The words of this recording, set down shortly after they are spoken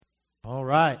All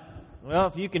right. Well,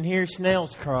 if you can hear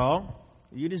snails crawl,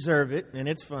 you deserve it, and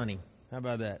it's funny. How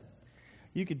about that?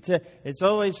 You could it's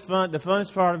always fun. The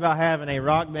funnest part about having a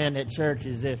rock band at church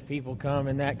is if people come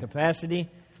in that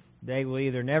capacity, they will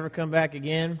either never come back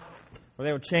again, or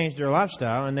they will change their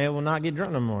lifestyle and they will not get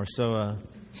drunk no more. So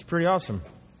it's pretty awesome.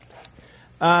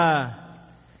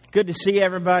 Good to see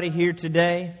everybody here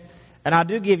today, and I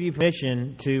do give you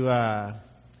permission to,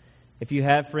 if you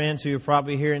have friends who are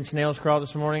probably here in Snails Crawl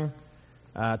this morning,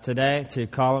 today, to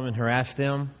call them and harass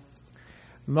them.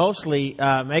 Mostly,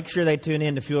 make sure they tune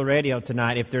in to Fuel Radio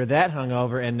tonight if they're that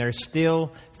hungover and they're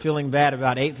still feeling bad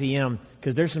about 8 p.m.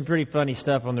 because there's some pretty funny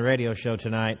stuff on the radio show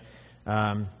tonight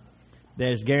that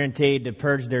is guaranteed to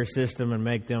purge their system and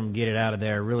make them get it out of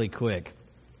there really quick.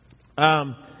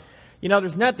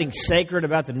 There's nothing sacred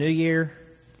about the New Year,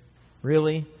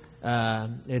 really.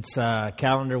 It's a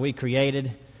calendar we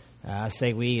created. I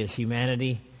say we as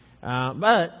humanity.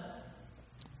 But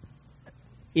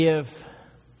if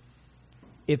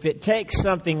it takes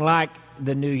something like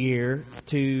the New Year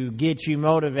to get you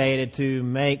motivated to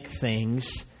make things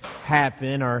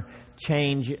happen or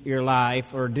change your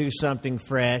life or do something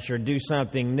fresh or do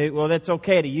something new, well, that's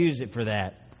okay to use it for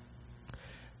that.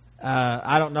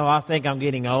 I don't know. I think I'm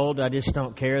getting old. I just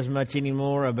don't care as much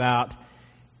anymore about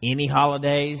any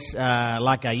holidays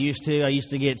like I used to. I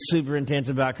used to get super intense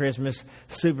about Christmas,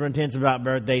 super intense about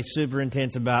birthdays, super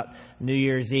intense about New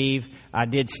Year's Eve. I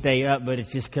did stay up, but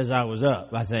it's just because I was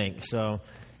up, I think. So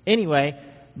anyway,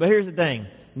 but here's the thing.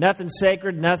 Nothing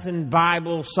sacred, nothing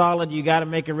Bible solid. You got to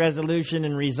make a resolution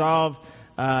and resolve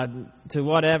to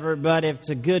whatever, but if it's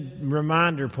a good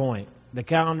reminder point. The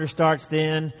calendar starts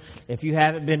then. If you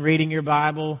haven't been reading your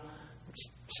Bible,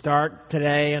 start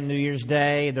today on New Year's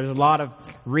Day. There's a lot of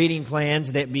reading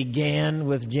plans that began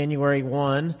with January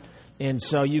 1. And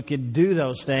so you could do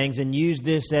those things and use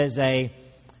this as a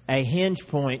hinge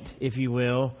point, if you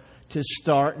will, to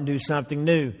start and do something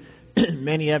new.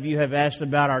 Many of you have asked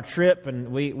about our trip, and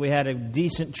we had a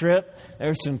decent trip. There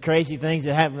were some crazy things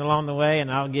that happened along the way,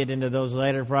 and I'll get into those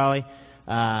later probably.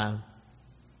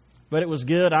 But it was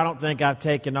good. I don't think I've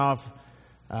taken off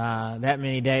that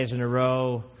many days in a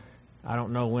row. I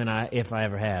don't know if I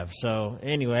ever have. So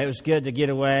anyway, it was good to get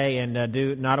away and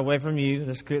do not away from you.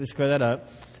 Let's clear that up.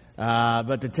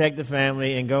 But to take the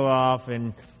family and go off.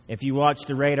 And if you watch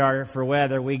the radar for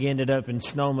weather, we ended up in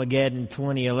Snowmageddon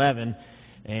 2011,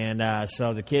 and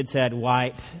so the kids had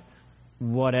white,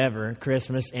 whatever,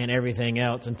 Christmas and everything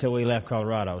else until we left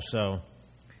Colorado. So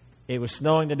it was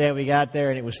snowing the day we got there,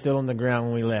 and it was still on the ground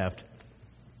when we left.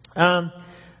 I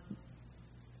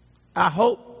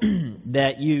hope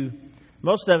that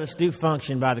most of us do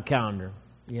function by the calendar.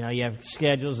 You know, you have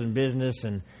schedules and business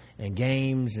and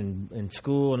games and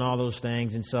school and all those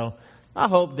things. And so I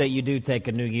hope that you do take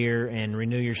a new year and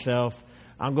renew yourself.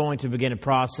 I'm going to begin a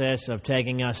process of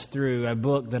taking us through a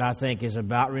book that I think is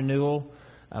about renewal,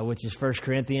 which is 1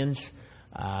 Corinthians.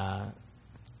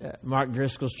 Mark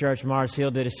Driscoll's church, Mars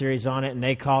Hill, did a series on it, and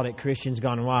they called it Christians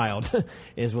Gone Wild,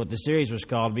 is what the series was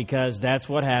called, because that's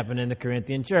what happened in the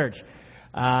Corinthian church.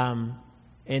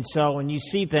 And so when you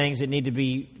see things that need to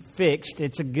be fixed,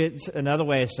 another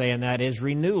way of saying that is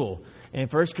renewal.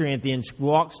 And 1 Corinthians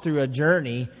walks through a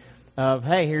journey of,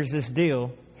 hey, here's this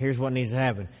deal. Here's what needs to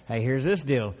happen. Hey, here's this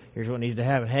deal. Here's what needs to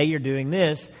happen. Hey, you're doing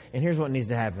this, and here's what needs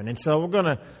to happen. And so we're going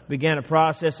to begin a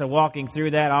process of walking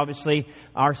through that. Obviously,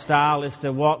 our style is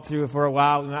to walk through it for a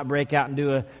while. We might break out and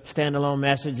do a standalone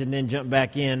message and then jump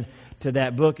back in to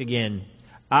that book again.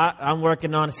 I'm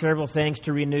working on several things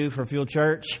to renew for Fuel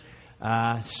Church,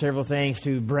 several things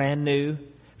to brand new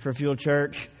for Fuel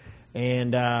Church,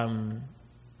 and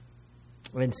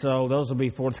so those will be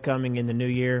forthcoming in the new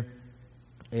year.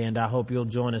 And I hope you'll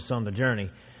join us on the journey.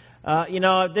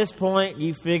 At this point,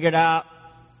 you figured out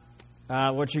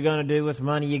what you're going to do with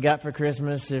money you got for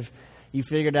Christmas. If you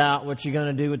figured out what you're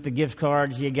going to do with the gift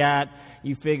cards you got,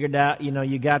 you figured out,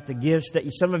 you got the gifts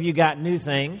some of you got new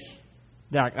things.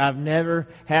 Like, I've never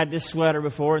had this sweater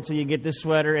before, and so you get this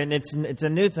sweater, and it's a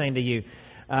new thing to you.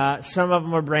 Some of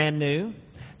them are brand new.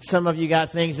 Some of you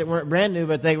got things that weren't brand new,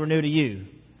 but they were new to you.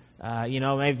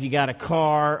 Maybe you got a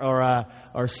car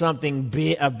or something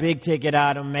big, a big ticket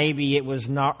item. Maybe it was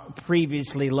not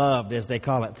previously loved, as they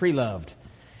call it, pre-loved.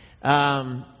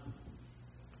 And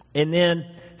then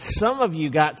some of you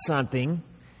got something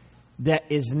that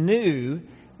is new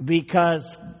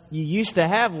because you used to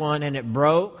have one and it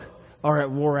broke or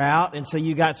it wore out, and so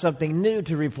you got something new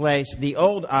to replace the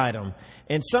old item.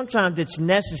 And sometimes it's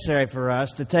necessary for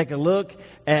us to take a look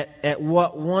at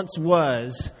what once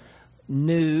was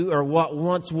new or what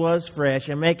once was fresh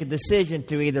and make a decision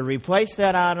to either replace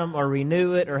that item or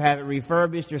renew it or have it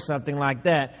refurbished or something like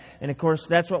that. And of course,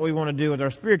 that's what we want to do with our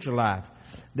spiritual life.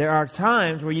 There are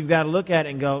times where you've got to look at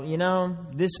it and go,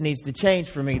 this needs to change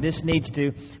for me. This needs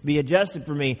to be adjusted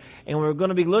for me. And we're going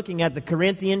to be looking at the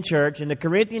Corinthian church. And the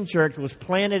Corinthian church was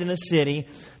planted in a city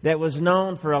that was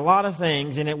known for a lot of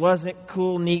things. And it wasn't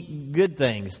cool, neat, good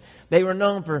things. They were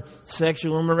known for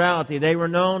sexual immorality. They were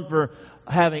known for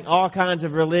having all kinds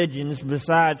of religions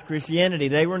besides Christianity.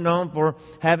 They were known for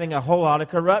having a whole lot of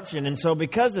corruption. And so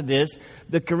because of this,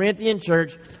 the Corinthian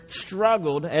church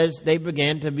struggled as they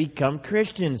began to become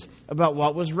Christians about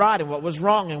what was right and what was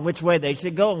wrong and which way they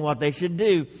should go and what they should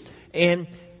do. And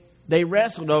they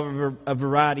wrestled over a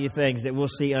variety of things that we'll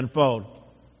see unfold.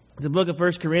 The book of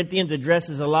 1 Corinthians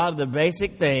addresses a lot of the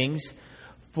basic things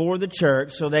for the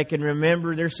church so they can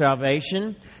remember their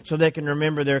salvation, so they can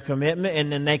remember their commitment,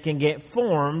 and then they can get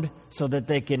formed so that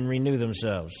they can renew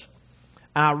themselves.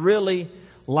 I really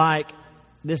like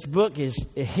this book. It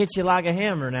hits you like a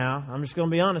hammer now. I'm just going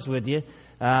to be honest with you.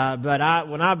 But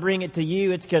when I bring it to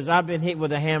you, it's because I've been hit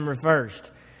with a hammer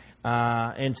first.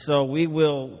 And so we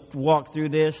will walk through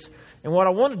this. And what I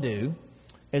want to do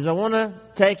is I want to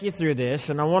take you through this,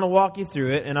 and I want to walk you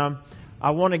through it, and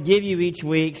I want to give you each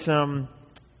week some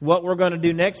what we're going to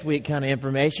do next week kind of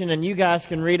information, and you guys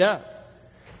can read up.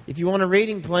 If you want a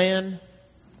reading plan,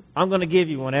 I'm going to give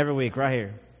you one every week right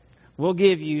here. We'll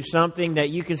give you something that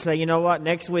you can say, you know what,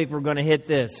 next week we're going to hit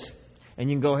this. And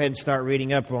you can go ahead and start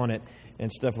reading up on it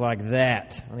and stuff like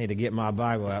that. I need to get my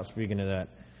Bible out, speaking of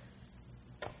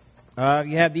that.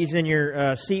 You have these in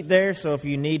your seat there, so if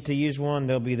you need to use one,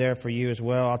 they'll be there for you as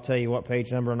well. I'll tell you what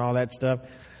page number and all that stuff.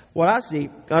 What I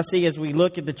see as we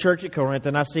look at the church at Corinth,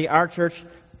 and I see our church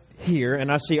here,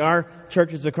 and I see our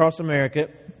churches across America.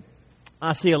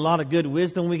 I see a lot of good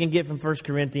wisdom we can get from 1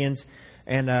 Corinthians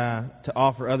and to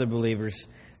offer other believers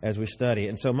as we study it.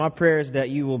 And so my prayer is that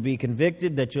you will be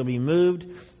convicted, that you'll be moved,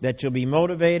 that you'll be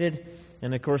motivated.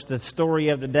 And of course, the story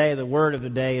of the day, the word of the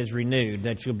day is renewed,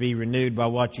 that you'll be renewed by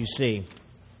what you see.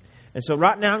 And so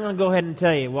right now I'm going to go ahead and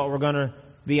tell you what we're going to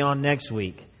be on next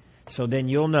week. So then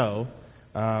you'll know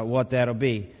what that'll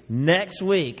be. Next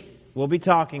week, we'll be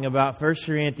talking about 1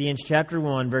 Corinthians chapter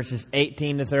 1, verses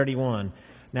 18 to 31.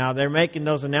 Now, they're making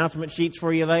those announcement sheets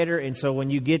for you later, and so when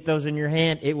you get those in your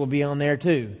hand, it will be on there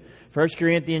too. 1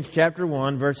 Corinthians chapter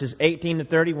 1, verses 18 to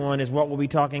 31 is what we'll be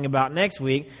talking about next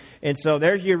week. And so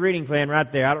there's your reading plan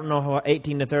right there. I don't know how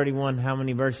 18 to 31, how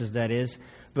many verses that is,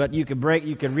 but you could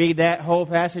read that whole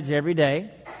passage every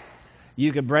day.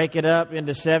 You could break it up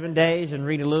into 7 days and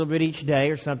read a little bit each day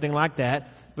or something like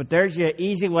that. But there's your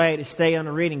easy way to stay on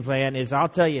the reading plan is I'll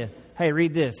tell you, hey,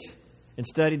 read this and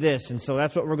study this. And so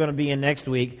that's what we're going to be in next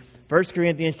week. 1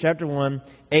 Corinthians chapter 1,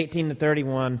 18 to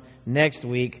 31 next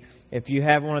week. If you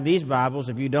have one of these Bibles,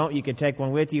 if you don't, you can take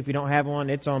one with you. If you don't have one,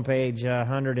 it's on page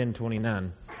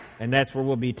 129. And that's where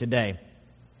we'll be today.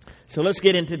 So let's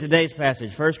get into today's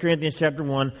passage. 1 Corinthians chapter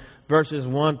 1, verses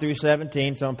 1 through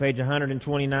 17. It's on page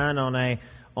 129 on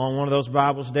one of those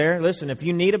Bibles there. Listen, if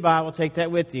you need a Bible, take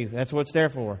that with you. That's what it's there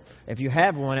for. If you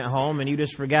have one at home and you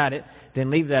just forgot it,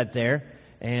 then leave that there,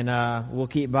 and we'll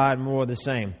keep buying more of the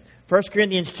same. 1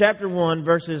 Corinthians chapter 1,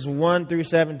 verses 1 through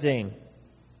 17.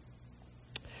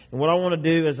 And what I want to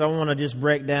do is I want to just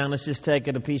break down. Let's just take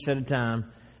it a piece at a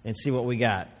time and see what we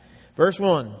got. Verse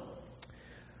 1.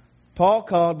 Paul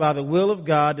called by the will of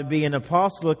God to be an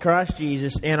apostle of Christ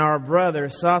Jesus and our brother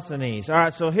Sosthenes. All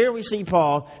right, so here we see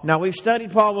Paul. Now, we've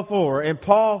studied Paul before, and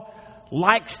Paul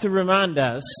likes to remind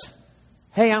us,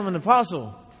 hey, I'm an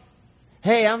apostle.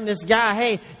 Hey, I'm this guy.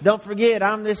 Hey, don't forget,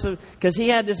 I'm this. Because he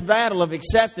had this battle of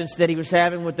acceptance that he was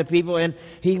having with the people, and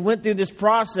he went through this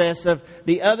process of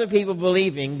the other people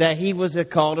believing that he was a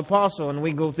called apostle. And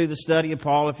we go through the study of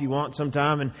Paul if you want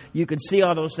sometime, and you can see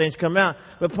all those things come out.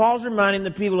 But Paul's reminding the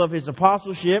people of his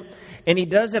apostleship, and he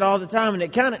does it all the time. And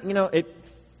it kind of,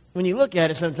 when you look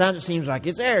at it, sometimes it seems like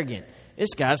it's arrogant.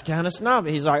 This guy's kind of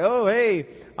snobby. He's like, oh, hey,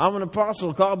 I'm an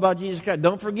apostle called by Jesus Christ.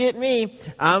 Don't forget me.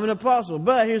 I'm an apostle.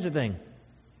 But here's the thing.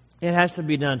 It has to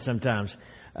be done sometimes.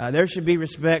 There should be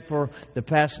respect for the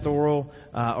pastoral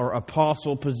or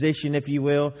apostle position, if you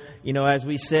will. You know, as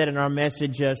we said in our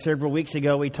message several weeks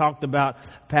ago, we talked about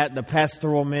the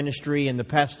pastoral ministry and the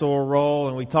pastoral role,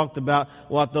 and we talked about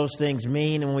what those things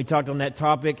mean. And when we talked on that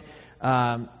topic,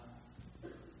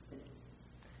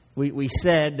 we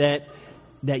said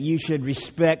that you should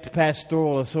respect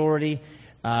pastoral authority.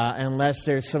 Unless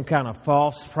there's some kind of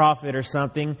false prophet or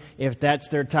something, if that's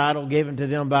their title given to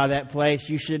them by that place,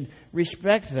 you should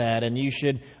respect that and you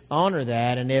should honor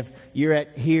that. And if you're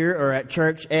here or at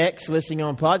Church X listening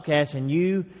on podcasts and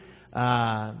you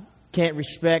can't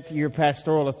respect your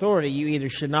pastoral authority, you either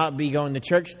should not be going to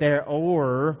church there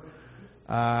or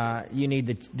you need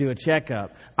to do a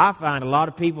checkup. I find a lot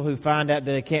of people who find out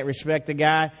that they can't respect a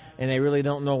guy and they really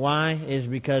don't know why is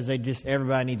because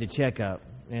everybody needs a checkup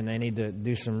and they need to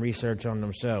do some research on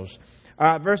themselves. All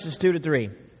right, verses 2 to 3.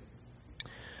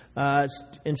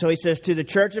 And so he says, to the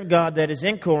church of God that is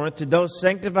in Corinth, to those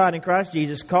sanctified in Christ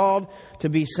Jesus, called to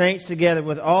be saints together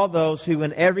with all those who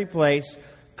in every place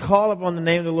call upon the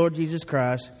name of the Lord Jesus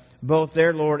Christ, both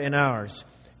their Lord and ours.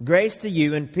 Grace to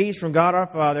you and peace from God our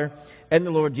Father and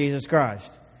the Lord Jesus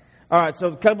Christ. All right, so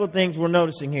a couple of things we're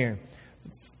noticing here.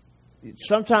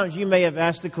 Sometimes you may have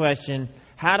asked the question,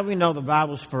 how do we know the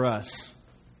Bible's for us?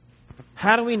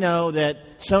 How do we know that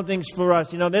something's for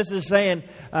us? You know, this is saying,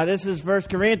 this is 1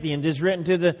 Corinthians. It's written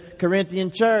to the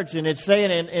Corinthian church. And it's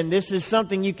saying, and this is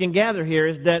something you can gather here,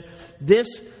 is that this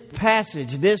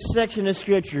passage, this section of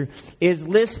Scripture is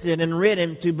listed and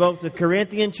written to both the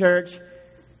Corinthian church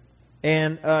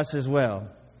and us as well.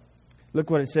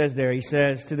 Look what it says there. He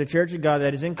says, to the church of God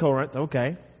that is in Corinth.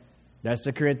 Okay, that's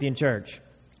the Corinthian church.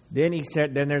 Then he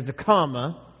said, then there's a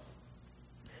comma.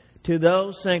 To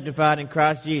those sanctified in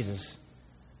Christ Jesus.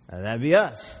 That'd be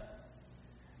us.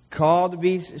 Called to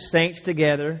be saints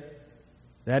together.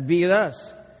 That'd be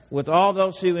us. With all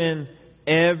those who in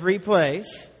every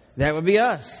place. That would be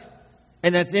us.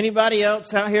 And that's anybody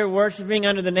else out here worshiping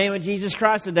under the name of Jesus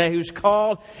Christ today who's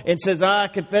called and says, I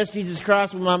confess Jesus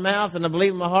Christ with my mouth and I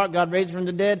believe in my heart God raised from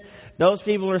the dead. Those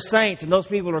people are saints and those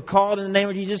people are called in the name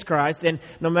of Jesus Christ. And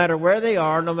no matter where they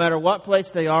are, no matter what place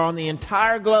they are on the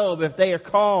entire globe, if they are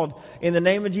called in the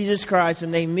name of Jesus Christ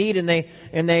and they meet and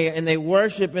they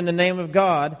worship in the name of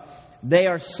God, they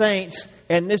are saints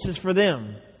and this is for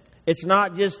them. It's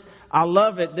not just, I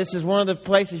love it. This is one of the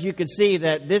places you could see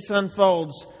that this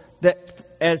unfolds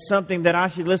that as something that I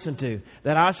should listen to,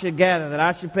 that I should gather, that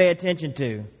I should pay attention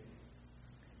to.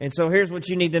 And so here's what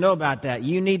you need to know about that.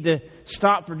 You need to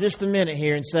stop for just a minute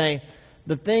here and say,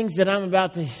 the things that I'm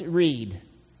about to read,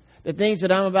 the things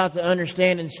that I'm about to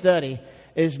understand and study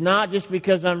is not just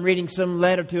because I'm reading some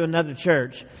letter to another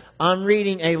church. I'm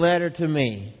reading a letter to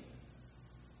me.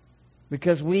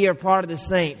 Because we are part of the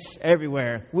saints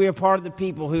everywhere. We are part of the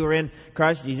people who are in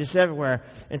Christ Jesus everywhere.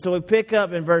 And so we pick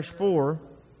up in verse 4.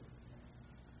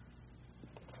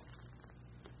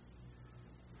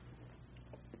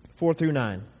 4 through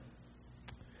 9.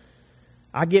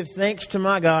 I give thanks to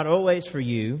my God always for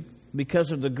you,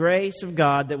 because of the grace of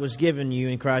God that was given you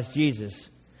in Christ Jesus,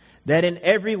 that in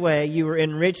every way you were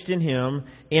enriched in Him,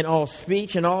 in all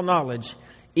speech and all knowledge,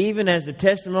 even as the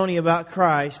testimony about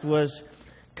Christ was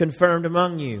confirmed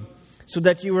among you, so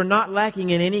that you were not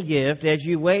lacking in any gift as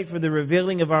you wait for the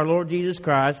revealing of our Lord Jesus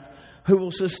Christ, who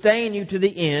will sustain you to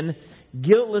the end,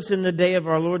 guiltless in the day of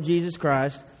our Lord Jesus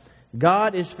Christ.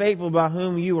 God is faithful, by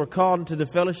whom you were called into the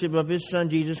fellowship of His Son,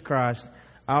 Jesus Christ,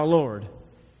 our Lord.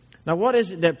 Now, what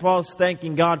is it that Paul's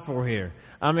thanking God for here?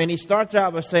 I mean, he starts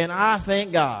out by saying, I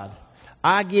thank God.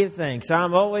 I give thanks.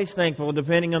 I'm always thankful,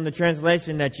 depending on the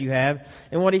translation that you have.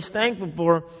 And what he's thankful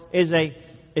for is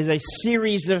a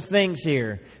series of things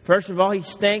here. First of all,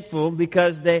 he's thankful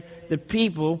because the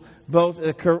people, both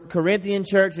the Corinthian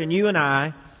church and you and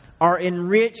I, are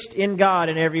enriched in God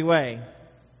in every way.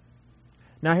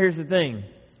 Now, here's the thing.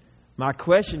 My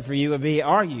question for you would be,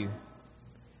 are you?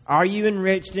 Are you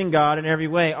enriched in God in every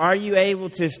way? Are you able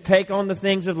to take on the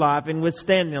things of life and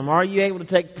withstand them? Are you able to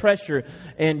take pressure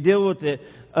and deal with it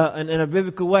in a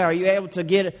biblical way? Are you able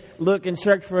to look and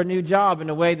search for a new job in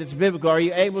a way that's biblical? Are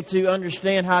you able to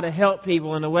understand how to help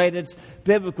people in a way that's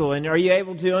biblical? And are you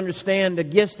able to understand the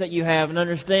gifts that you have and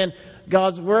understand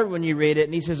God's Word when you read it?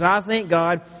 And he says, I thank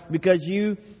God because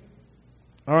you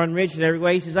are enriched in every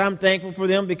way. He says, I'm thankful for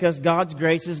them because God's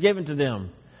grace is given to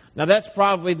them. Now, that's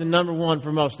probably the number one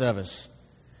for most of us.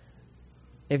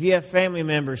 If you have family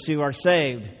members who are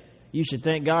saved, you should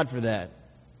thank God for that.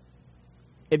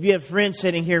 If you have friends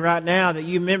sitting here right now that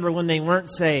you remember when they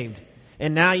weren't saved,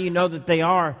 and now you know that they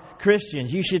are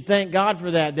Christians, you should thank God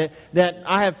for that. That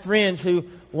I have friends who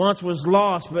once was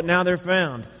lost, but now they're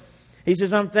found. He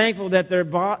says, I'm thankful that the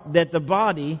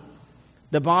body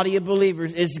of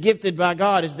believers is gifted by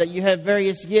God, is that you have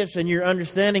various gifts and you're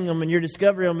understanding them and you're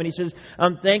discovering them. And he says,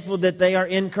 I'm thankful that they are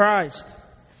in Christ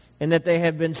and that they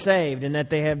have been saved and that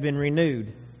they have been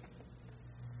renewed.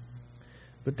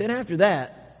 But then after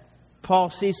that, Paul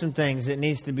sees some things that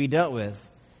needs to be dealt with.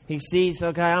 He sees,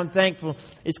 okay, I'm thankful.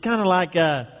 It's kind of like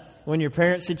when your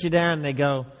parents sit you down and they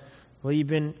go, well, you've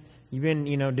been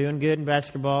doing good in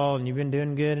basketball and you've been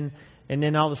doing good. And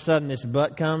then all of a sudden this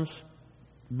but comes.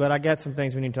 But I got some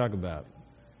things we need to talk about.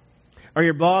 Or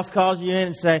your boss calls you in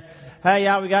and say, hey,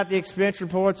 y'all, we got the expense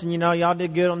reports, and y'all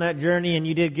did good on that journey, and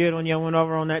you did good when y'all went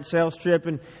over on that sales trip,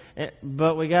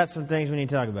 but we got some things we need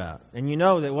to talk about. And you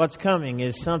know that what's coming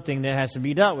is something that has to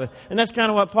be dealt with. And that's kind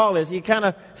of what Paul is. He kind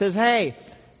of says, hey,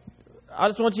 I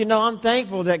just want you to know I'm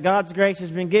thankful that God's grace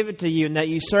has been given to you and that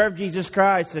you serve Jesus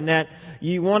Christ and that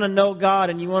you want to know God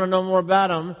and you want to know more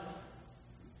about Him.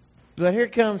 But here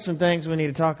comes some things we need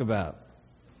to talk about.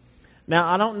 Now,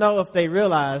 I don't know if they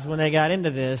realized when they got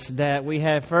into this that we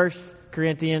have 1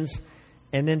 Corinthians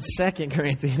and then 2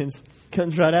 Corinthians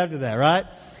comes right after that, right?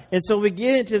 And so we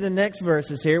get into the next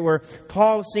verses here where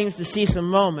Paul seems to see some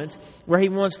moments where he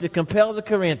wants to compel the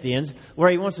Corinthians,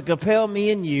 where he wants to compel me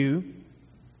and you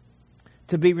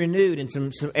to be renewed in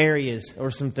some areas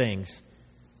or some things.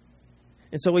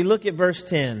 And so we look at verse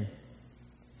 10.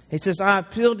 He says, I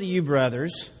appeal to you,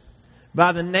 brothers,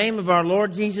 by the name of our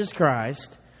Lord Jesus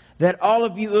Christ, that all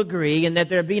of you agree and that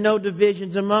there be no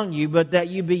divisions among you, but that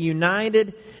you be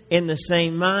united in the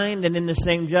same mind and in the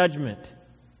same judgment.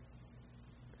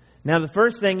 Now, the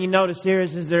first thing you notice here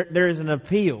is there is an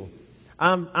appeal.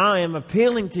 I am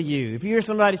appealing to you. If you hear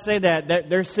somebody say that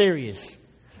they're serious.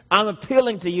 I'm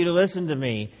appealing to you to listen to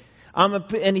me.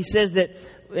 And he says that,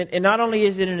 and not only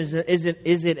is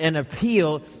it an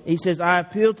appeal, he says, I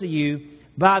appeal to you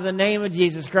by the name of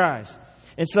Jesus Christ.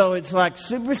 And so it's like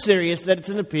super serious that it's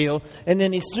an appeal. And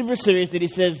then he's super serious that he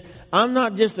says, I'm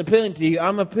not just appealing to you.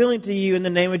 I'm appealing to you in the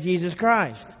name of Jesus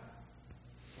Christ.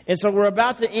 And so we're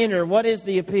about to enter. What is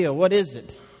the appeal? What is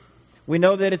it? We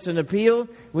know that it's an appeal.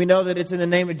 We know that it's in the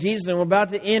name of Jesus. And we're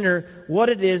about to enter what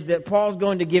it is that Paul's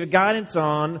going to give guidance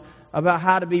on about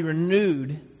how to be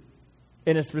renewed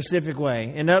in a specific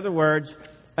way. In other words,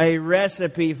 a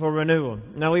recipe for renewal.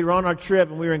 Now, we were on our trip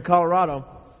and we were in Colorado.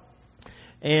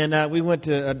 And we went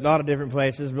to a lot of different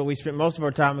places, but we spent most of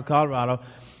our time in Colorado.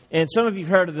 And some of you have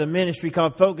heard of the ministry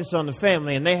called Focus on the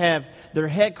Family, and they have their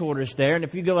headquarters there. And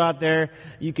if you go out there,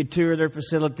 you could tour their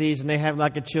facilities, and they have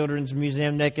like a children's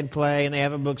museum they can play, and they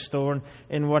have a bookstore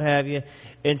and what have you.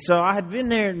 And so I had been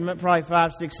there probably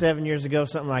 5, 6, 7 years ago,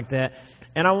 something like that.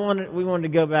 And we wanted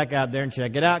to go back out there and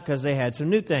check it out because they had some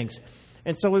new things.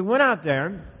 And so we went out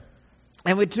there,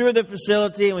 and we toured the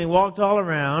facility, and we walked all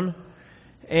around.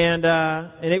 And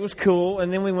it was cool.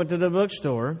 And then we went to the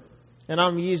bookstore. And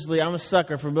I'm a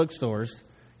sucker for bookstores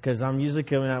because I'm usually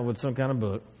coming out with some kind of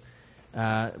book.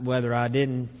 Whether I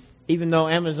didn't, even though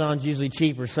Amazon's usually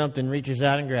cheaper, something reaches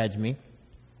out and grabs me.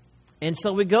 And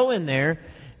so we go in there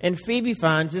and Phoebe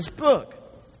finds this book.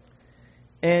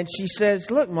 And she says,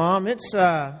 look, Mom,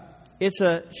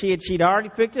 she'd already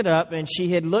picked it up and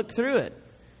she had looked through it.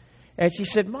 And she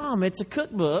said, Mom, it's a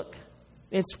cookbook.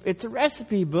 It's a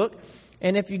recipe book.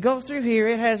 And if you go through here,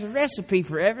 it has a recipe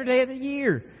for every day of the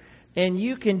year. And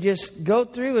you can just go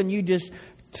through and you just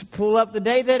pull up the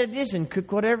day that it is and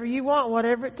cook whatever you want,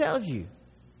 whatever it tells you.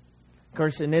 Of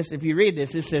course, in this, if you read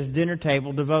this, it says dinner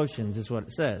table devotions is what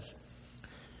it says.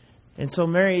 And so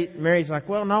Mary's like,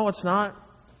 well, no, it's not.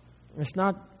 It's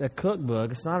not a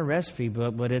cookbook. It's not a recipe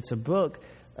book, but it's a book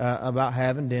about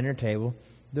having dinner table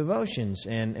devotions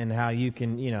and how you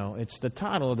can, it's the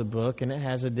title of the book and it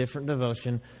has a different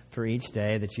devotion for each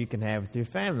day that you can have with your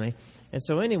family. And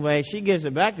so anyway, she gives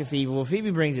it back to Phoebe. Well,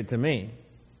 Phoebe brings it to me.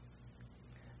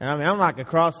 And I'm like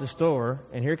across the store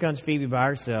and here comes Phoebe by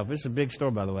herself. This is a big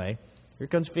store, by the way. Here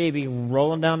comes Phoebe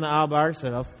rolling down the aisle by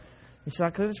herself. She's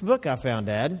like, this book I found,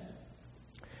 Dad.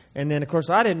 And then, of course,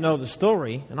 I didn't know the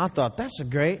story. And I thought, that's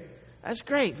great.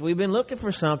 We've been looking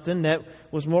for something that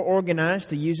was more organized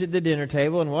to use at the dinner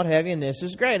table and what have you, and this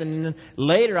is great. And then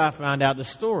later I found out the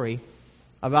story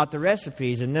about the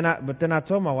recipes. But then I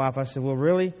told my wife, I said, well,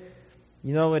 really,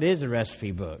 it is a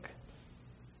recipe book.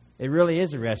 It really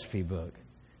is a recipe book.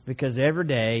 Because every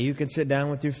day you can sit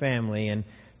down with your family, and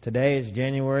today is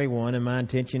January 1, and my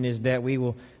intention is that we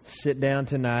will sit down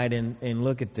tonight and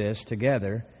look at this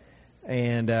together.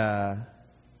 And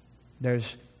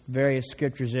there's various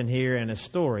scriptures in here and a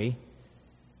story.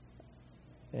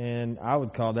 And I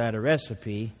would call that a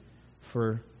recipe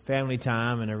for family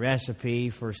time and a recipe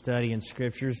for studying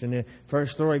scriptures. And the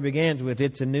first story begins with,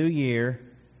 it's a new year.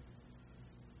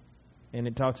 And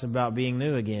it talks about being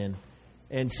new again.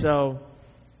 And so,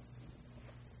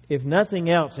 if nothing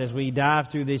else, as we dive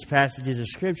through these passages of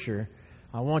Scripture,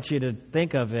 I want you to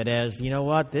think of it as,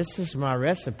 this is my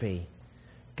recipe.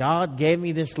 God gave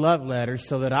me this love letter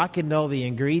so that I can know the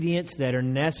ingredients that are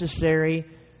necessary,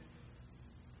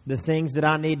 the things that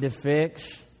I need to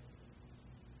fix.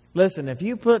 Listen, if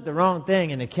you put the wrong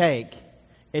thing in a cake,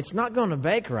 it's not going to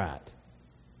bake right.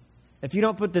 If you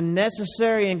don't put the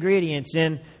necessary ingredients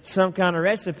in some kind of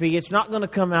recipe, it's not going to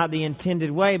come out the intended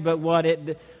way. But what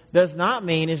does not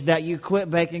mean is that you quit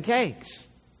baking cakes.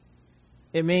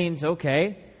 It means,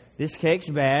 okay, this cake's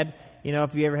bad. You know,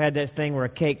 if you ever had that thing where a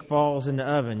cake falls in the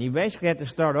oven, you basically have to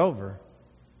start over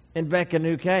and bake a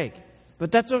new cake.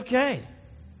 But that's okay.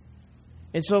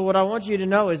 And so what I want you to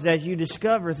know is as you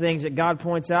discover things that God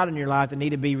points out in your life that need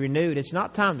to be renewed, it's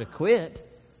not time to quit.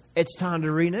 It's time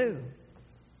to renew.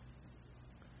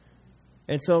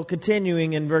 And so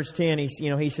continuing in verse 10,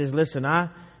 he says, listen, I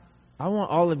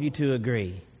want all of you to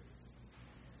agree.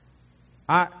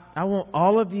 I want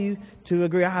all of you to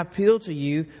agree. I appeal to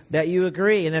you that you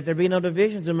agree and that there be no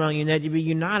divisions among you and that you be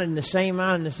united in the same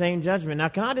mind and the same judgment. Now,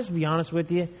 can I just be honest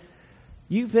with you?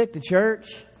 You pick the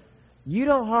church, you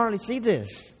don't hardly see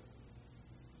this.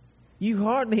 You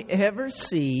hardly ever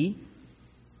see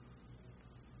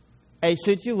a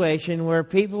situation where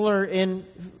people are in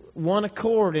one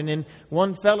accord and in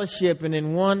one fellowship and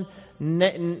in one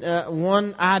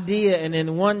idea and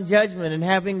in one judgment and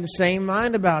having the same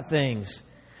mind about things.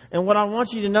 And what I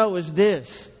want you to know is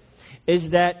this,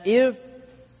 is that if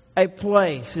a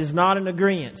place is not in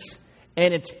agreement,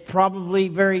 and it's probably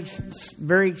very,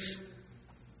 very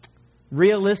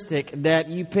realistic that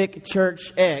you pick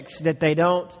church X, that they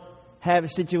don't have a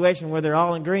situation where they're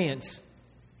all in agreement,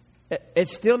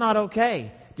 it's still not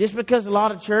okay. Just because a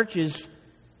lot of churches,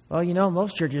 well, you know,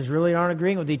 most churches really aren't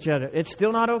agreeing with each other. It's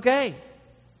still not okay.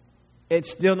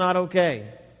 It's still not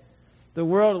okay. The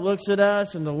world looks at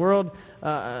us and the world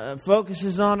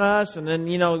focuses on us. And then,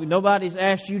 you know, nobody's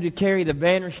asked you to carry the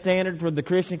banner standard for the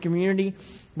Christian community.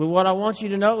 But what I want you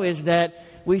to know is that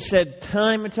we said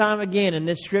time and time again, and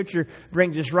this scripture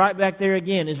brings us right back there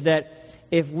again, is that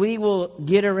if we will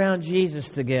get around Jesus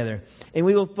together and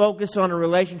we will focus on a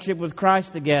relationship with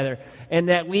Christ together, and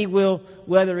that we will,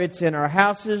 whether it's in our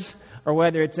houses or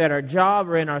whether it's at our job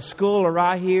or in our school or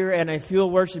right here in a fuel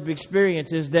worship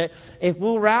experience, is that if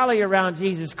we'll rally around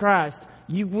Jesus Christ,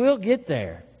 you will get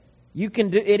there. You can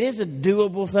do it. Is a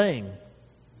doable thing.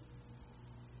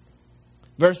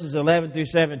 Verses 11 through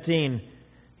 17,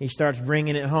 he starts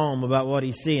bringing it home about what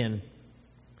he's seeing.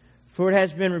 For it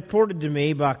has been reported to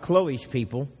me by Chloe's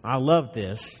people. I love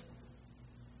this.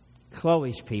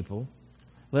 Chloe's people.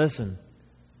 Listen,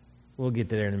 we'll get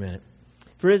to there in a minute.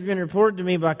 For it has been reported to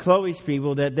me by Chloe's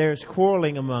people that there is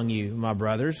quarreling among you, my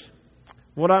brothers.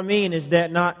 What I mean is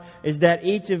that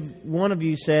each of one of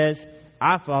you says,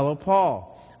 I follow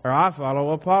Paul, or I follow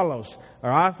Apollos,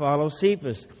 or I follow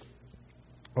Cephas,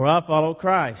 or I follow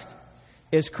Christ.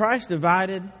 Is Christ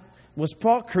divided? Was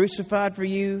Paul crucified for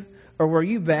you? Or were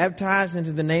you baptized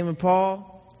into the name of Paul?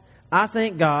 I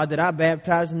thank God that I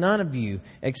baptized none of you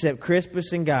except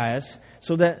Crispus and Gaius,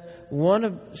 so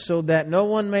that no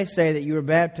one may say that you were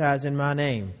baptized in my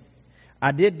name.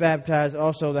 I did baptize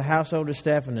also the household of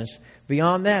Stephanas.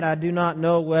 Beyond that, I do not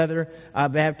know whether I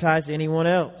baptized anyone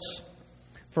else.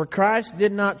 For Christ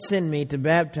did not send me to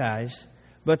baptize,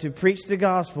 but to preach the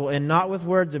gospel, and not with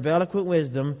words of eloquent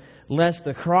wisdom, lest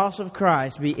the cross of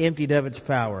Christ be emptied of its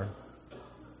power.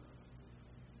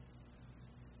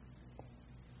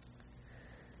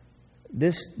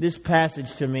 This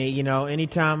passage to me, you know,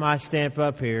 anytime I stamp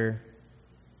up here,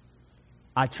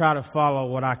 I try to follow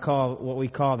what we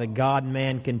call the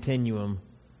God-man continuum.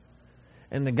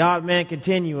 And the God-man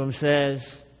continuum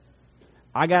says,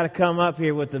 I got to come up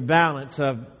here with the balance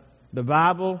of the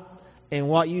Bible and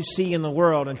what you see in the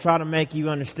world and try to make you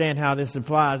understand how this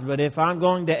applies. But if I'm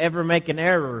going to ever make an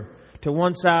error to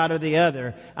one side or the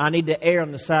other, I need to err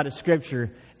on the side of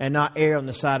Scripture and not err on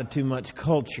the side of too much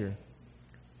culture.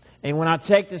 And when I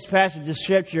take this passage of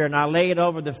Scripture and I lay it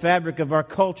over the fabric of our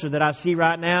culture that I see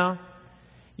right now,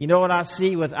 you know what I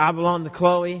see with I belong to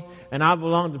Chloe, and I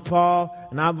belong to Paul,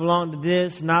 and I belong to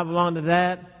this, and I belong to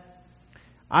that?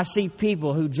 I see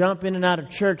people who jump in and out of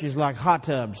churches like hot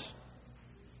tubs.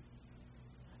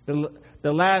 One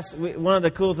of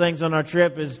the cool things on our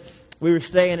trip is we were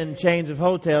staying in chains of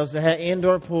hotels that had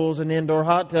indoor pools and indoor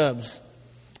hot tubs.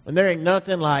 And there ain't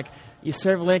nothing like you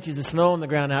several inches of snow on the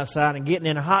ground outside and getting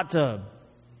in a hot tub.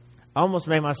 I almost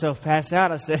made myself pass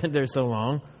out. I sat there so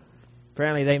long.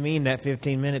 Apparently they mean that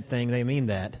 15-minute thing. They mean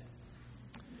that.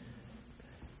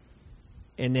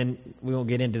 And then we won't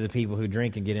get into the people who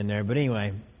drink and get in there. But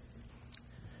anyway.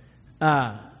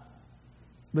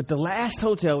 But the last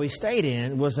hotel we stayed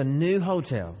in was a new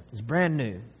hotel. It was brand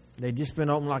new. They'd just been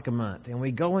open like a month. And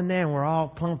we go in there and we're all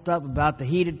pumped up about the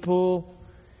heated pool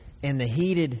and the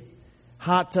heated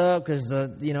hot tub, because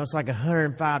it's like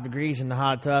 105 degrees in the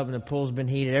hot tub and the pool's been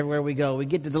heated everywhere we go. We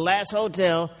get to the last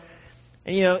hotel,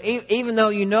 and even though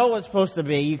you know what's supposed to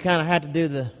be, you kind of have to do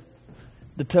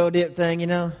the toe dip thing,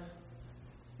 and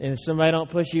if somebody don't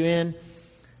push you in,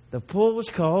 the pool was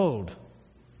cold.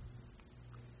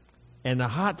 and the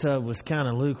hot tub was kind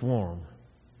of lukewarm.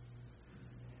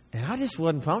 And I just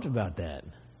wasn't pumped about that.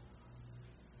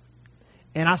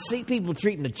 And I see people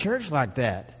treating the church like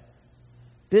that.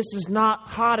 This is not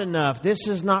hot enough. This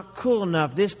is not cool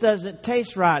enough. This doesn't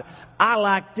taste right. I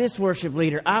like this worship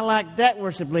leader. I like that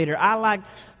worship leader. I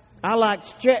like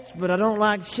Stretch, but I don't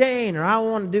like Shane. Or I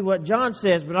want to do what John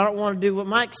says, but I don't want to do what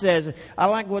Mike says. I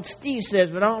like what Steve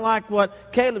says, but I don't like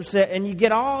what Caleb said. And you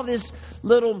get all this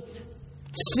little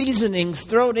seasonings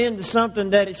thrown into something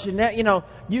that it should not.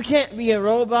 You can't be a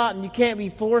robot and you can't be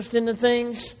forced into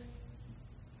things.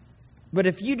 But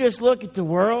if you just look at the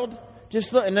world,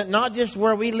 just look, and not just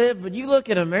where we live, but you look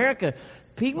at America,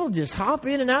 people just hop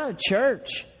in and out of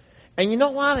church. And you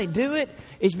know why they do it?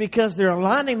 It's because they're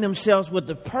aligning themselves with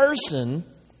the person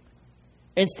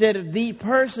instead of the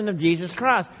person of Jesus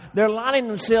Christ. They're aligning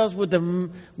themselves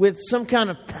with some kind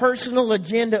of personal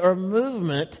agenda or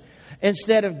movement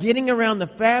instead of getting around the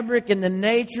fabric and the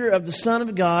nature of the Son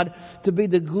of God to be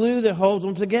the glue that holds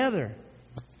them together.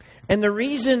 And the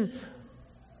reason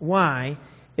why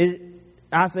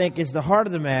I think is the heart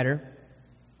of the matter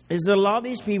is that a lot of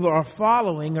these people are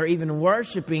following or even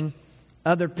worshiping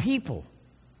other people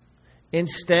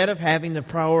instead of having the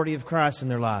priority of Christ in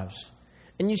their lives.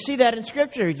 And you see that in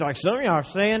Scripture. He's like, some of y'all are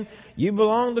saying you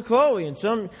belong to Chloe.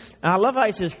 And I love how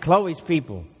he says Chloe's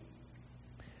people.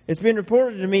 It's been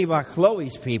reported to me by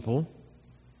Chloe's people.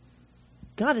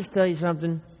 Can I just tell you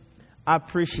something? I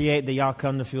appreciate that y'all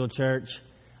come to Field Church.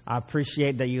 I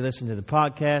appreciate that you listen to the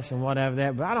podcast and whatever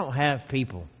that, but I don't have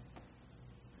people.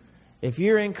 If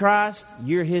you're in Christ,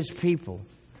 you're His people.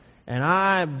 And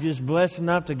I'm just blessed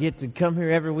enough to get to come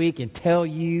here every week and tell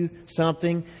you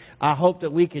something. I hope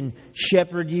that we can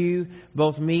shepherd you,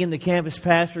 both me and the campus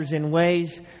pastors, in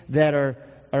ways that are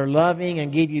loving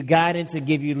and give you guidance and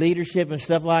give you leadership and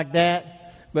stuff like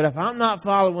that. But if I'm not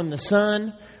following the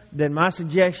Son, then my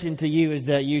suggestion to you is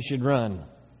that you should run.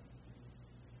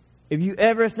 If you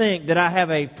ever think that I have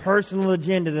a personal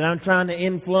agenda that I'm trying to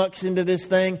influx into this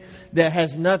thing that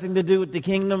has nothing to do with the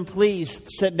kingdom, please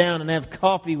sit down and have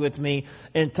coffee with me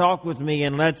and talk with me,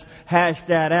 and let's hash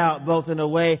that out, both in a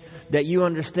way that you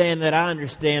understand, that I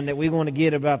understand, that we want to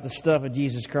get about the stuff of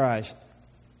Jesus Christ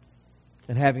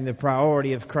and having the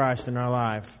priority of Christ in our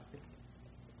life.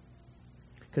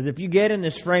 Because if you get in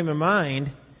this frame of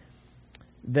mind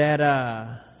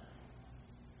that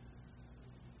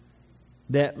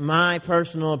my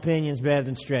personal opinion is better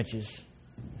than Stretch's.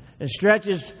 And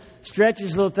Stretch's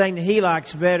little thing that he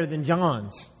likes better than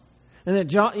John's. And that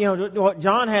John, what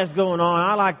John has going on,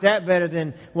 I like that better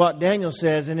than what Daniel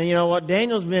says. And then, what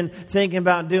Daniel's been thinking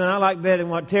about doing, I like better than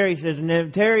what Terry says. And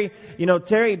then Terry,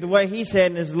 the way he's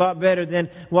heading is a lot better than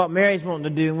what Mary's wanting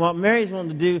to do. And what Mary's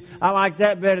wanting to do, I like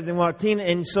that better than what Tina,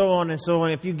 and so on and so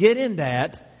on. If you get in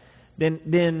that,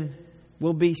 then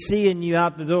we'll be seeing you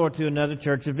out the door to another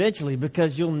church eventually,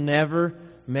 because you'll never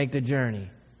make the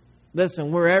journey.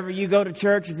 Listen, wherever you go to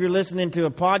church, if you're listening to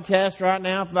a podcast right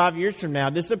now, 5 years from now,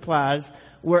 this applies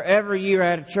wherever you're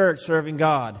at a church serving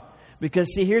God.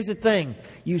 Because, see, here's the thing.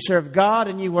 You serve God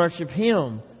and you worship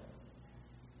Him.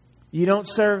 You don't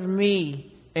serve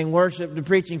me and worship the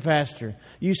preaching pastor.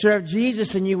 You serve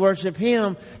Jesus and you worship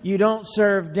Him. You don't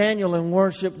serve Daniel and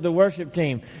worship the worship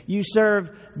team. You serve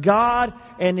God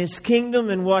and His kingdom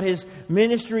and what His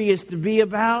ministry is to be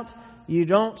about. You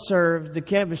don't serve the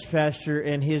campus pastor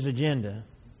and his agenda.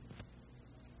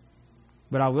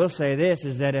 But I will say this,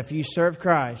 is that if you serve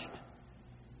Christ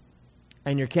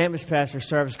and your campus pastor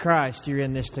serves Christ, you're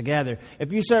in this together.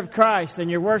 If you serve Christ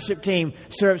and your worship team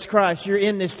serves Christ, you're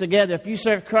in this together. If you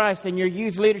serve Christ and your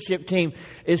youth leadership team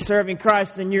is serving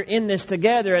Christ, then you're in this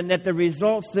together, and that the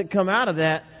results that come out of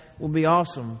that will be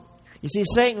awesome. You see,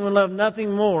 Satan would love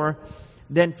nothing more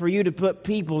than for you to put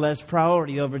people as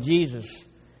priority over Jesus.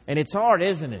 And it's hard,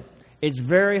 isn't it? It's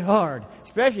very hard,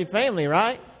 especially family,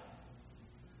 right?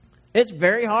 It's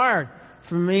very hard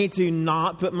for me to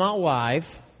not put my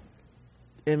wife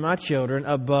and my children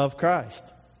above Christ.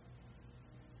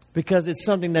 Because it's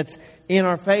something that's in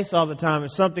our face all the time.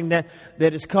 It's something that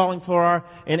is calling for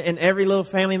and every little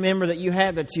family member that you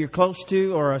have that you're close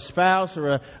to, or a spouse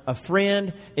or a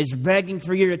friend, is begging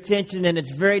for your attention, and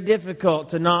it's very difficult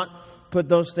to not put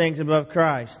those things above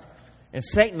Christ. And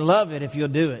Satan loves it if you'll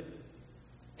do it.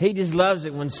 He just loves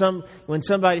it when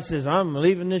somebody says, I'm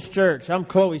leaving this church. I'm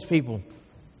Chloe's people.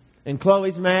 And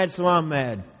Chloe's mad, so I'm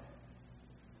mad.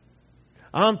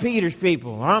 I'm Peter's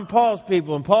people. I'm Paul's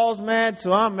people. And Paul's mad,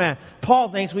 so I'm mad. Paul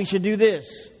thinks we should do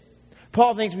this.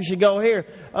 Paul thinks we should go here.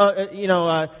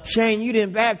 Shane, you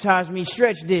didn't baptize me.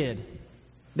 Stretch did.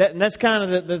 That's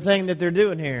kind of the thing that they're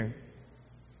doing here.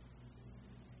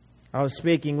 I was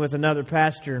speaking with another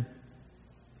pastor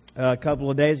a couple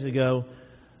of days ago,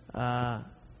 and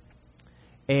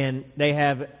they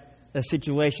have a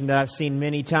situation that I've seen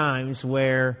many times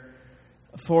where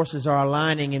forces are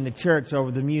aligning in the church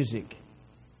over the music.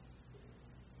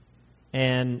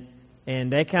 And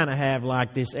they kind of have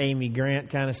like this Amy Grant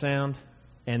kind of sound,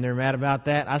 and they're mad about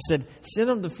that. I said, send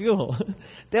them to Fuel.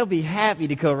 They'll be happy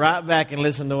to go right back and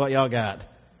listen to what y'all got.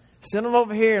 Send them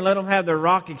over here and let them have their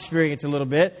rock experience a little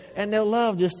bit, and they'll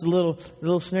love just a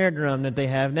little snare drum that they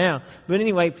have now. But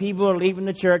anyway, people are leaving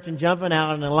the church and jumping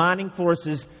out and aligning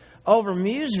forces over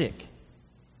music.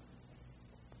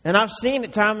 And I've seen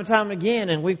it time and time again,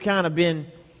 and we've kind of been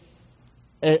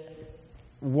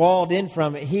walled in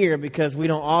from it here because we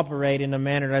don't operate in the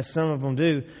manner that some of them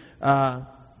do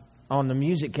on the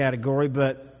music category.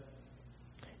 But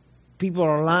people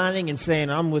are aligning and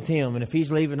saying, I'm with him, and if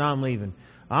he's leaving, I'm leaving.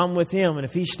 I'm with him, and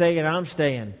if he's staying, I'm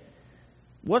staying.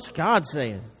 What's God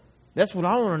saying? That's what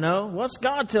I want to know. What's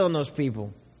God telling those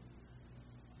people?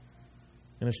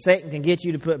 And if Satan can get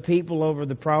you to put people over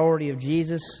the priority of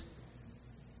Jesus,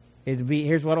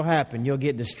 here's what will happen. You'll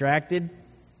get distracted,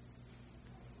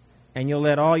 and you'll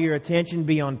let all your attention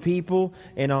be on people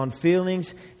and on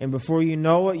feelings, and before you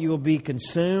know it, you will be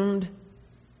consumed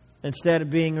instead of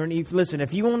being... Listen,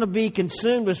 if you want to be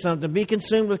consumed with something, be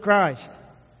consumed with Christ.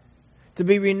 To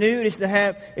be renewed is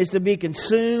to be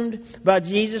consumed by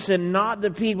Jesus and not the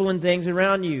people and things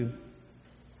around you.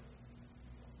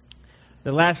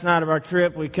 The last night of our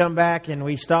trip, we come back and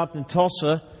we stopped in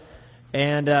Tulsa.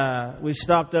 And we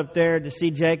stopped up there to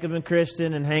see Jacob and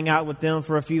Kristen and hang out with them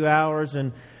for a few hours.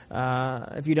 And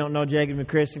if you don't know Jacob and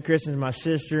Kristen, Kristen's my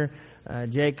sister.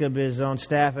 Jacob is on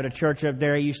staff at a church up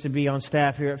there. He used to be on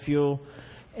staff here at Fuel.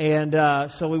 And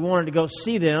so we wanted to go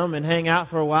see them and hang out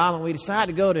for a while. And we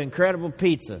decided to go to Incredible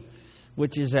Pizza,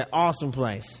 which is an awesome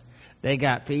place. They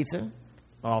got pizza.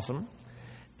 Awesome.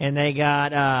 And they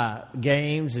got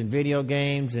games and video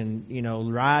games and,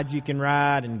 rides you can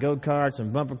ride and go-karts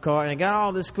and bumper cars. And they got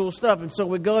all this cool stuff. And so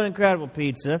we go to Incredible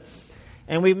Pizza.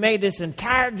 And we made this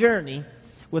entire journey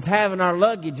with having our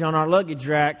luggage on our luggage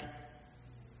rack.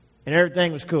 And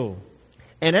everything was cool.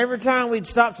 And every time we'd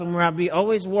stop somewhere, I'd be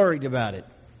always worried about it.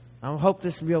 I hope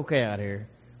this will be okay out here.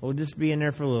 We'll just be in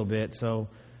there for a little bit. So,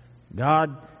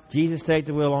 God, Jesus, take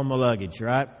the wheel on my luggage,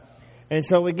 right? And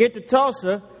so we get to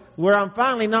Tulsa, where I'm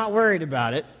finally not worried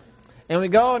about it. And we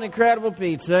go on Incredible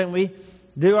Pizza, and we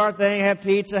do our thing, have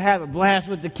pizza, have a blast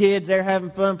with the kids. They're having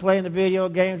fun playing the video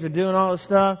games. They're doing all this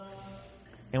stuff.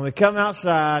 And we come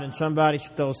outside, and somebody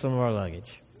stole some of our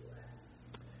luggage.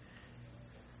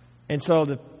 And so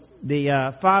the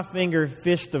five-finger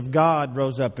fist of God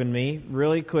rose up in me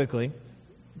really quickly.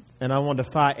 And I wanted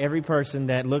to fight every person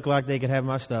that looked like they could have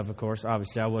my stuff, of course.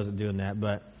 Obviously, I wasn't doing that,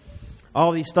 but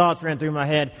all these thoughts ran through my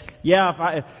head.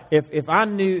 Yeah, if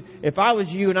I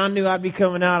was you and I knew I'd be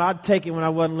coming out, I'd take it when I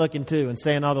wasn't looking too, and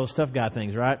saying all those tough guy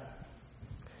things, right?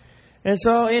 And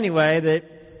so anyway,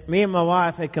 me and my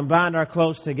wife had combined our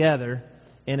clothes together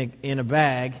in a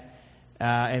bag,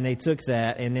 and they took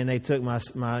that, and then they took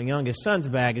my youngest son's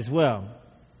bag as well.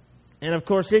 And of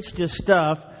course, it's just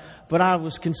stuff, but I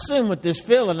was consumed with this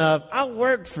feeling of I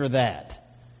worked for that.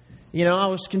 I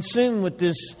was consumed with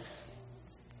this.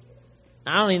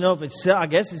 I don't even know if I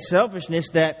guess it's selfishness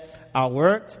that I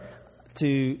worked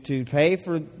to pay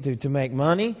to make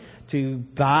money, to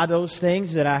buy those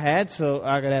things that I had so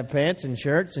I could have pants and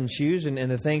shirts and shoes and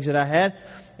the things that I had.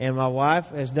 And my wife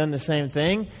has done the same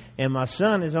thing. And my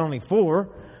son is only 4.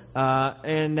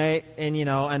 I'm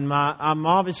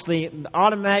obviously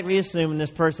automatically assuming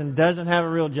this person doesn't have a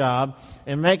real job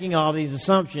and making all these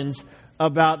assumptions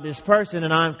about this person.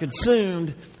 And I'm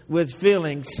consumed with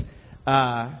feelings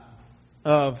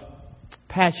of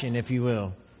passion, if you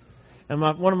will. And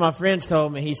one of my friends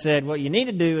told me, he said, what you need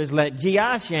to do is let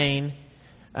G.I. Shane,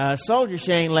 Soldier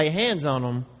Shane, lay hands on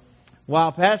them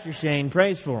while Pastor Shane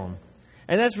prays for them.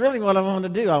 And that's really what I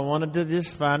wanted to do. I wanted to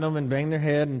just find them and bang their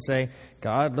head and say,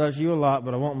 God loves you a lot,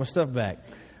 but I want my stuff back.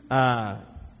 But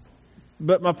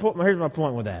here's my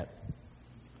point with that.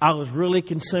 I was really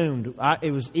consumed.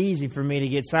 It was easy for me to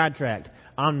get sidetracked.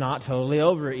 I'm not totally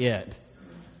over it yet.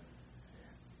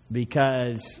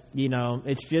 Because,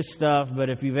 it's just stuff, but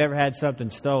if you've ever had something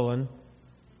stolen,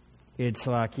 it's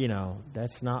like,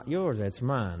 that's not yours, that's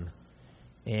mine.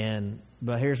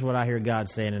 But here's what I hear God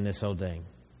saying in this whole thing.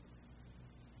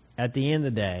 At the end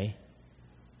of the day,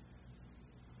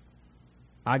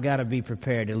 I got to be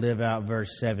prepared to live out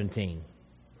verse 17.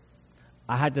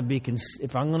 I had to be,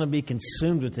 if I'm going to be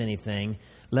consumed with anything,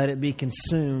 let it be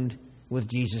consumed with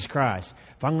Jesus Christ.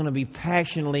 If I'm going to be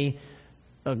passionately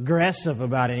aggressive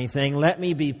about anything, let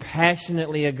me be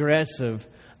passionately aggressive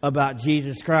about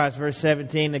Jesus Christ. Verse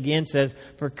 17 again says,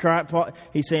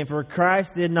 he's saying, "For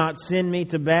Christ did not send me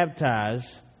to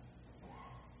baptize."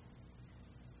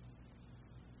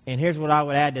 And here's what I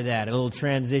would add to that, a little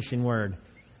transition word.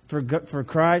 For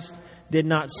Christ did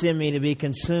not send me to be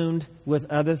consumed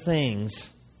with other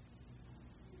things,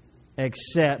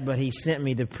 but He sent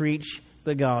me to preach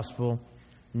the gospel,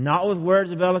 not with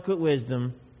words of eloquent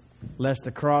wisdom, lest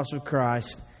the cross of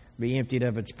Christ be emptied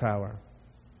of its power.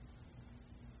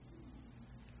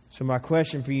 So my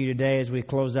question for you today as we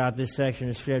close out this section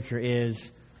of Scripture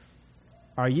is,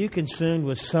 are you consumed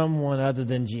with someone other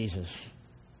than Jesus?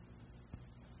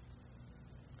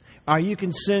 Are you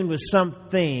consumed with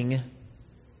something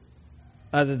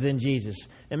other than Jesus?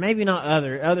 And maybe not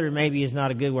other. Other maybe is not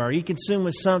a good word. Are you consumed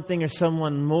with something or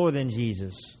someone more than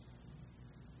Jesus?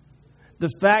 The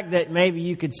fact that maybe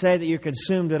you could say that you're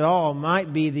consumed at all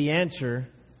might be the answer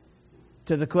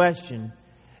to the question.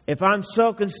 If I'm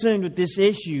so consumed with this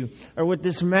issue, or with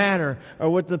this matter, or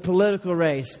with the political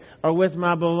race, or with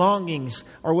my belongings,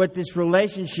 or with this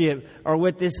relationship, or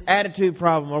with this attitude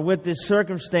problem, or with this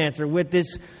circumstance, or with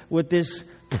this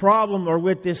problem, or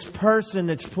with this person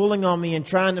that's pulling on me and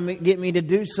trying to get me to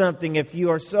do something, if you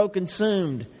are so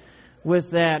consumed with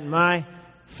that, my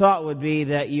thought would be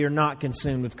that you're not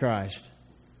consumed with Christ.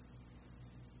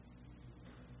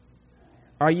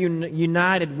 Are you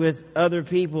united with other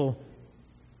people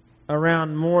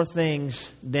around more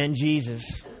things than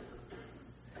Jesus?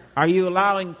 Are you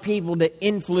allowing people to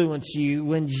influence you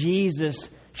when Jesus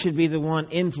should be the one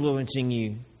influencing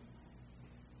you?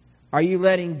 Are you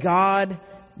letting God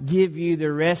give you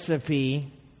the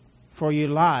recipe for your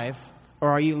life, or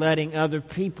are you letting other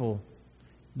people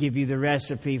give you the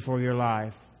recipe for your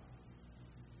life?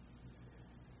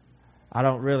 I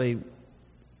don't really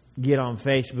get on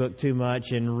Facebook too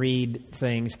much and read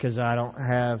things because I don't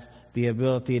have the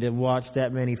ability to watch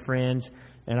that many friends,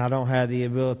 and I don't have the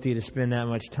ability to spend that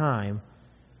much time.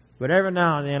 But every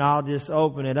now and then I'll just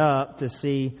open it up to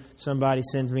see somebody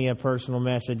sends me a personal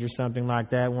message or something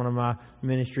like that, one of my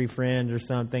ministry friends or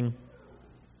something.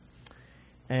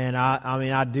 And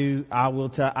I do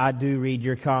read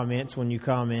your comments when you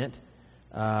comment,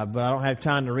 but I don't have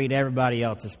time to read everybody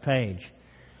else's page.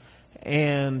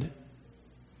 And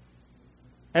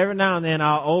every now and then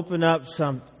I'll open up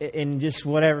some, and just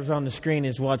whatever's on the screen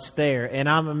is what's there. And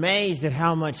I'm amazed at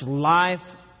how much life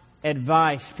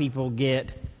advice people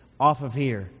get off of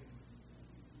here.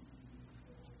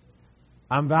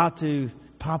 I'm about to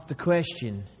pop the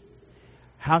question,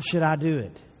 how should I do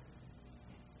it?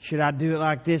 Should I do it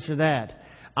like this or that?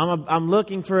 I'm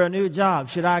looking for a new job.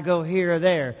 Should I go here or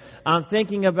there? I'm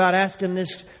thinking about asking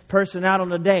this person out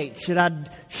on a date. Should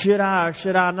I or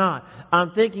should I not?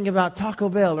 I'm thinking about Taco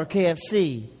Bell or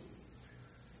KFC.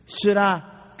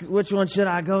 Which one should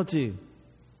I go to?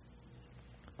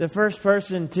 The first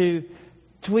person to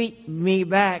tweet me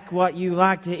back what you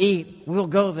like to eat, we'll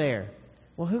go there.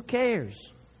 Well, who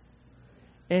cares?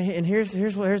 And here's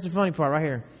the funny part right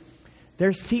here.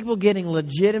 There's people getting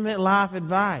legitimate life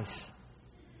advice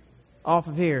off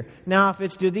of here. Now, if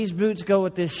it's, do these boots go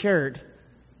with this shirt?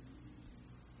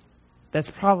 That's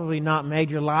probably not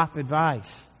major life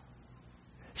advice.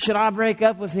 Should I break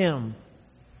up with him?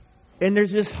 And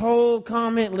there's this whole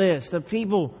comment list of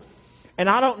people. And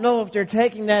I don't know if they're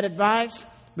taking that advice,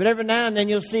 but every now and then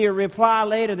you'll see a reply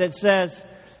later that says,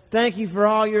 "Thank you for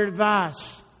all your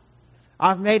advice.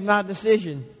 I've made my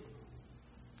decision."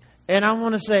 And I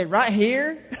want to say, right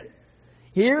here?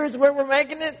 Here is where we're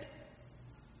making it?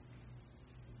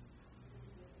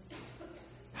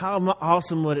 How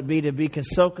awesome would it be to be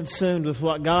so consumed with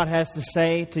what God has to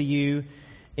say to you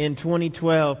in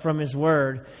 2012 from His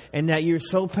Word, and that you're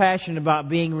so passionate about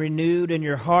being renewed in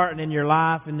your heart and in your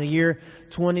life in the year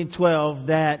 2012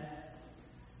 that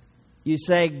you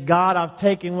say, "God, I've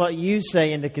taken what you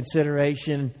say into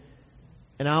consideration,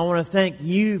 and I want to thank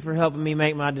you for helping me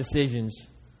make my decisions.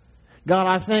 God,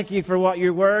 I thank you for what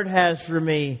your Word has for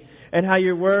me, and how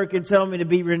your Word can tell me to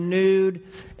be renewed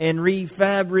and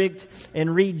refabricated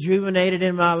and rejuvenated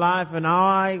in my life. And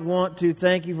I want to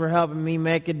thank you for helping me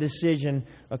make a decision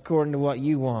according to what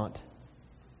you want."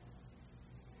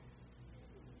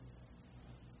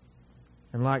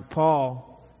 And like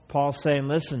Paul's saying,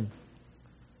 listen,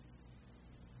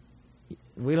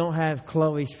 we don't have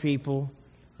Chloe's people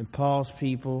and Paul's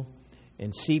people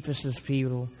and Cephas's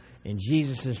people and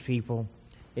Jesus' people.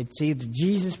 It's either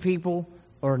Jesus' people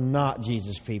or not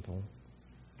Jesus' people.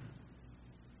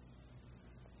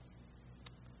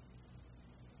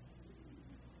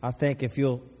 I think if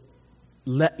you'll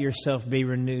let yourself be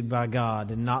renewed by God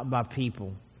and not by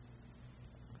people,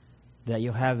 that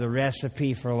you'll have the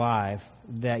recipe for life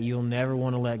that you'll never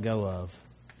want to let go of.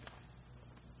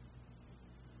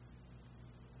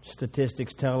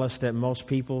 Statistics tell us that most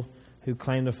people who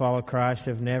claim to follow Christ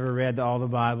have never read all the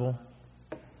Bible.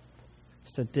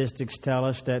 Statistics tell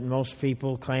us that most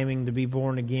people claiming to be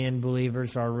born again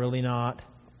believers are really not.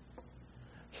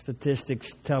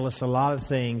 Statistics tell us a lot of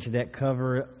things that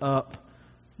cover up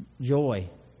joy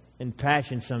and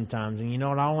passion sometimes. And you know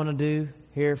what I want to do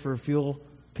here for Fuel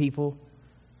people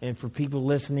and for people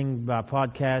listening by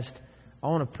podcast? I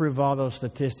want to prove all those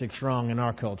statistics wrong in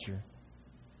our culture.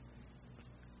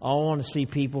 I want to see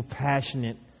people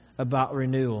passionate about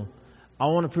renewal. I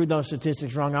want to prove those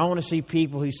statistics wrong. I want to see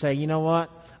people who say, you know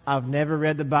what? I've never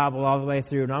read the Bible all the way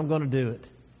through, and I'm going to do it.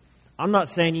 I'm not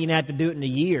saying you have to do it in a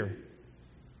year.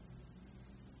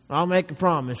 I'll make a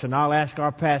promise, and I'll ask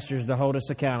our pastors to hold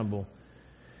us accountable.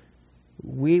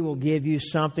 We will give you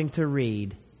something to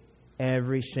read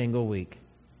every single week.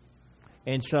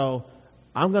 And so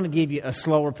I'm going to give you a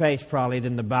slower pace probably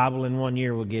than the Bible in 1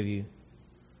 year will give you.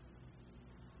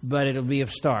 But it'll be a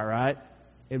start, right?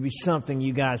 It'll be something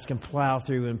you guys can plow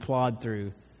through and plod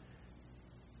through.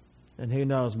 And who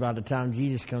knows, by the time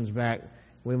Jesus comes back,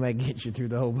 we may get you through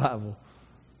the whole Bible.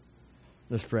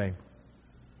 Let's pray.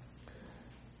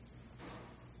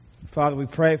 Father, we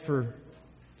pray for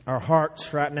our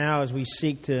hearts right now as we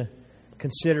seek to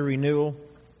consider renewal.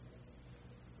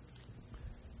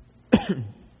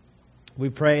 We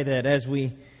pray that as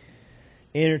we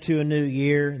enter to a new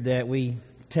year, that we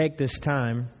take this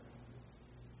time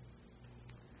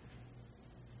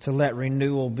to let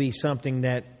renewal be something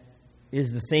that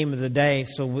is the theme of the day,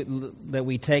 so that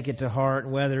we take it to heart,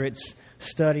 whether it's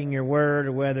studying your word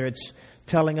or whether it's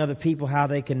telling other people how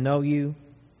they can know you.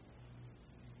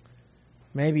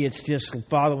 Maybe it's just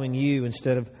following you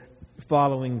instead of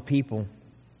following people.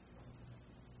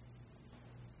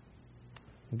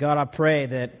 God, I pray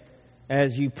that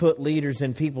as you put leaders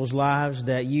in people's lives,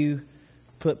 that you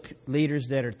put leaders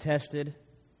that are tested,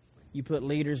 you put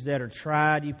leaders that are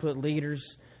tried, you put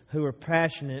leaders who are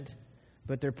passionate,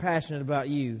 but they're passionate about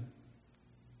you.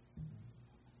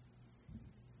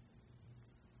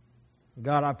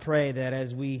 God, I pray that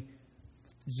as we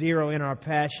zero in our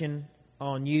passion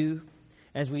on you,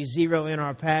 as we zero in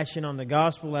our passion on the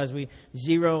gospel, as we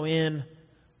zero in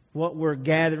what we're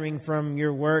gathering from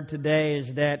your word today,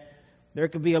 is that there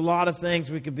could be a lot of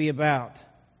things we could be about.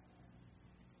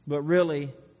 But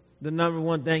really, the number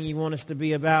one thing you want us to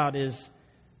be about is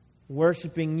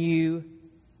worshiping you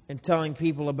and telling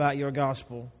people about your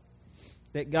gospel.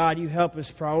 That, God, you help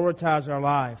us prioritize our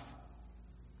life.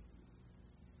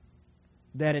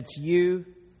 That it's you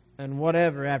and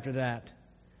whatever after that.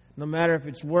 No matter if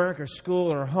it's work or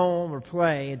school or home or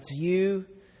play, it's you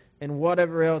and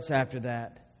whatever else after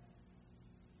that.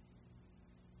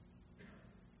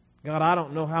 God, I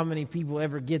don't know how many people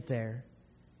ever get there.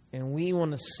 And we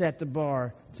want to set the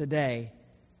bar today.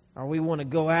 Or we want to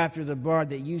go after the bar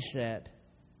that you set.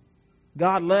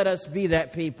 God, let us be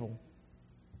that people.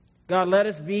 God, let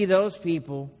us be those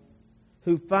people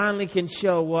who finally can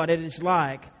show what it is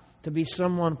like to be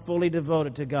someone fully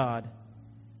devoted to God.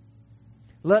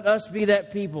 Let us be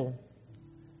that people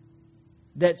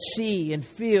that see and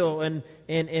feel and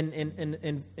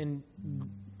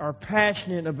are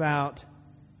passionate about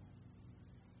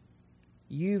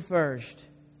you first,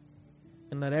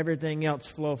 and let everything else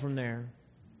flow from there.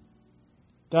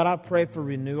 God, I pray for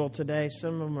renewal today.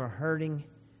 Some of them are hurting.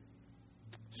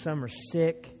 Some are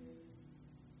sick.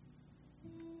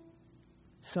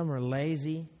 Some are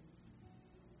lazy.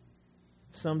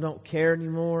 Some don't care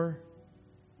anymore.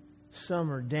 Some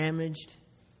are damaged.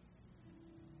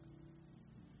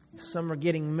 Some are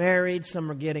getting married.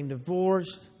 Some are getting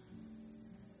divorced.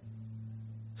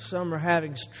 Some are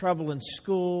having trouble in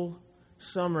school.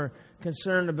 Some are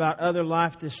concerned about other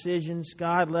life decisions.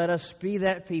 God, let us be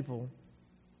that people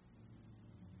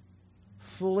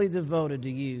fully devoted to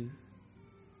you.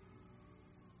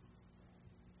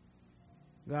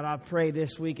 God, I pray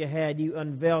this week ahead you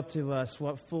unveil to us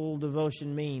what full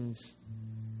devotion means.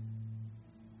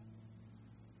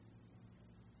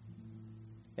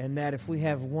 And that if we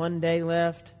have 1 day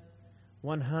left,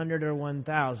 100 or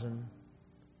 1,000,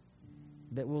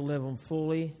 that we'll live them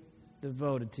fully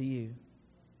devoted to you.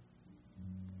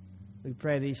 We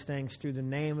pray these things through the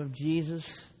name of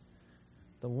Jesus,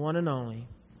 the one and only.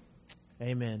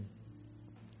 Amen.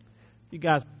 You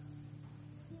guys,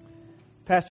 Pastor.